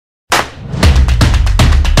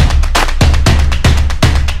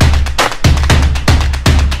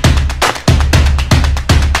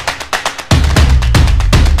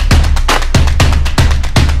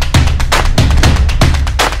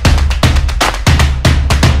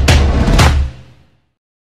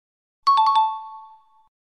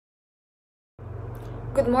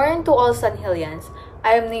Good morning to all Sanhilians.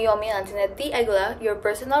 I am Naomi Antonetti Aguila, your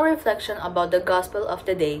personal reflection about the Gospel of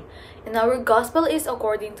the day. And our Gospel is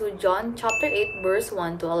according to John chapter 8 verse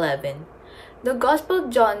 1 to 11. The Gospel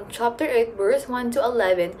John chapter 8 verse 1 to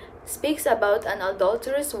 11 speaks about an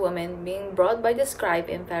adulterous woman being brought by the scribe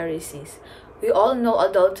and Pharisees. We all know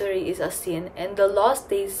adultery is a sin, and the law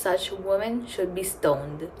states such women should be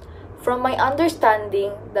stoned. From my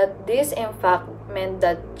understanding, that this in fact meant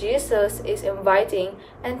that Jesus is inviting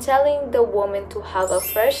and telling the woman to have a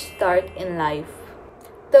fresh start in life.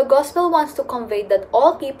 The gospel wants to convey that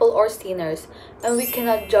all people are sinners, and we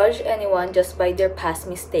cannot judge anyone just by their past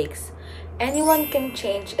mistakes. Anyone can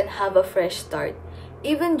change and have a fresh start.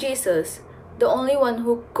 Even Jesus, the only one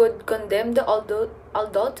who could condemn the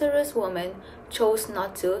adulterous woman, chose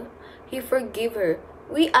not to. He forgave her.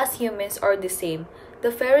 We as humans are the same.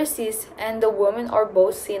 The Pharisees and the woman are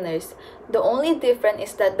both sinners. The only difference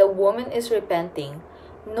is that the woman is repenting.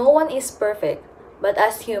 No one is perfect, but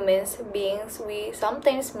as humans beings, we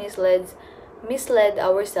sometimes misled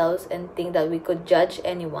ourselves and think that we could judge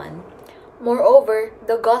anyone. Moreover,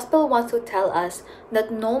 the gospel wants to tell us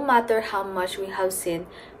that no matter how much we have sinned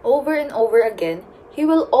over and over again, He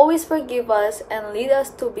will always forgive us and lead us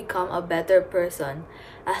to become a better person.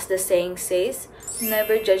 As the saying says,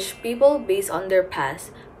 never judge people based on their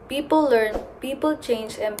past. People learn, people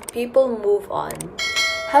change, and people move on.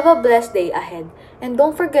 Have a blessed day ahead. And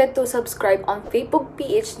don't forget to subscribe on Faithbook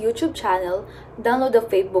PH YouTube channel, download the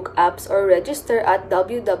Faithbook apps, or register at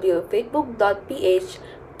www.faithbook.ph.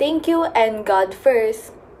 Thank you and God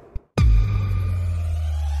first!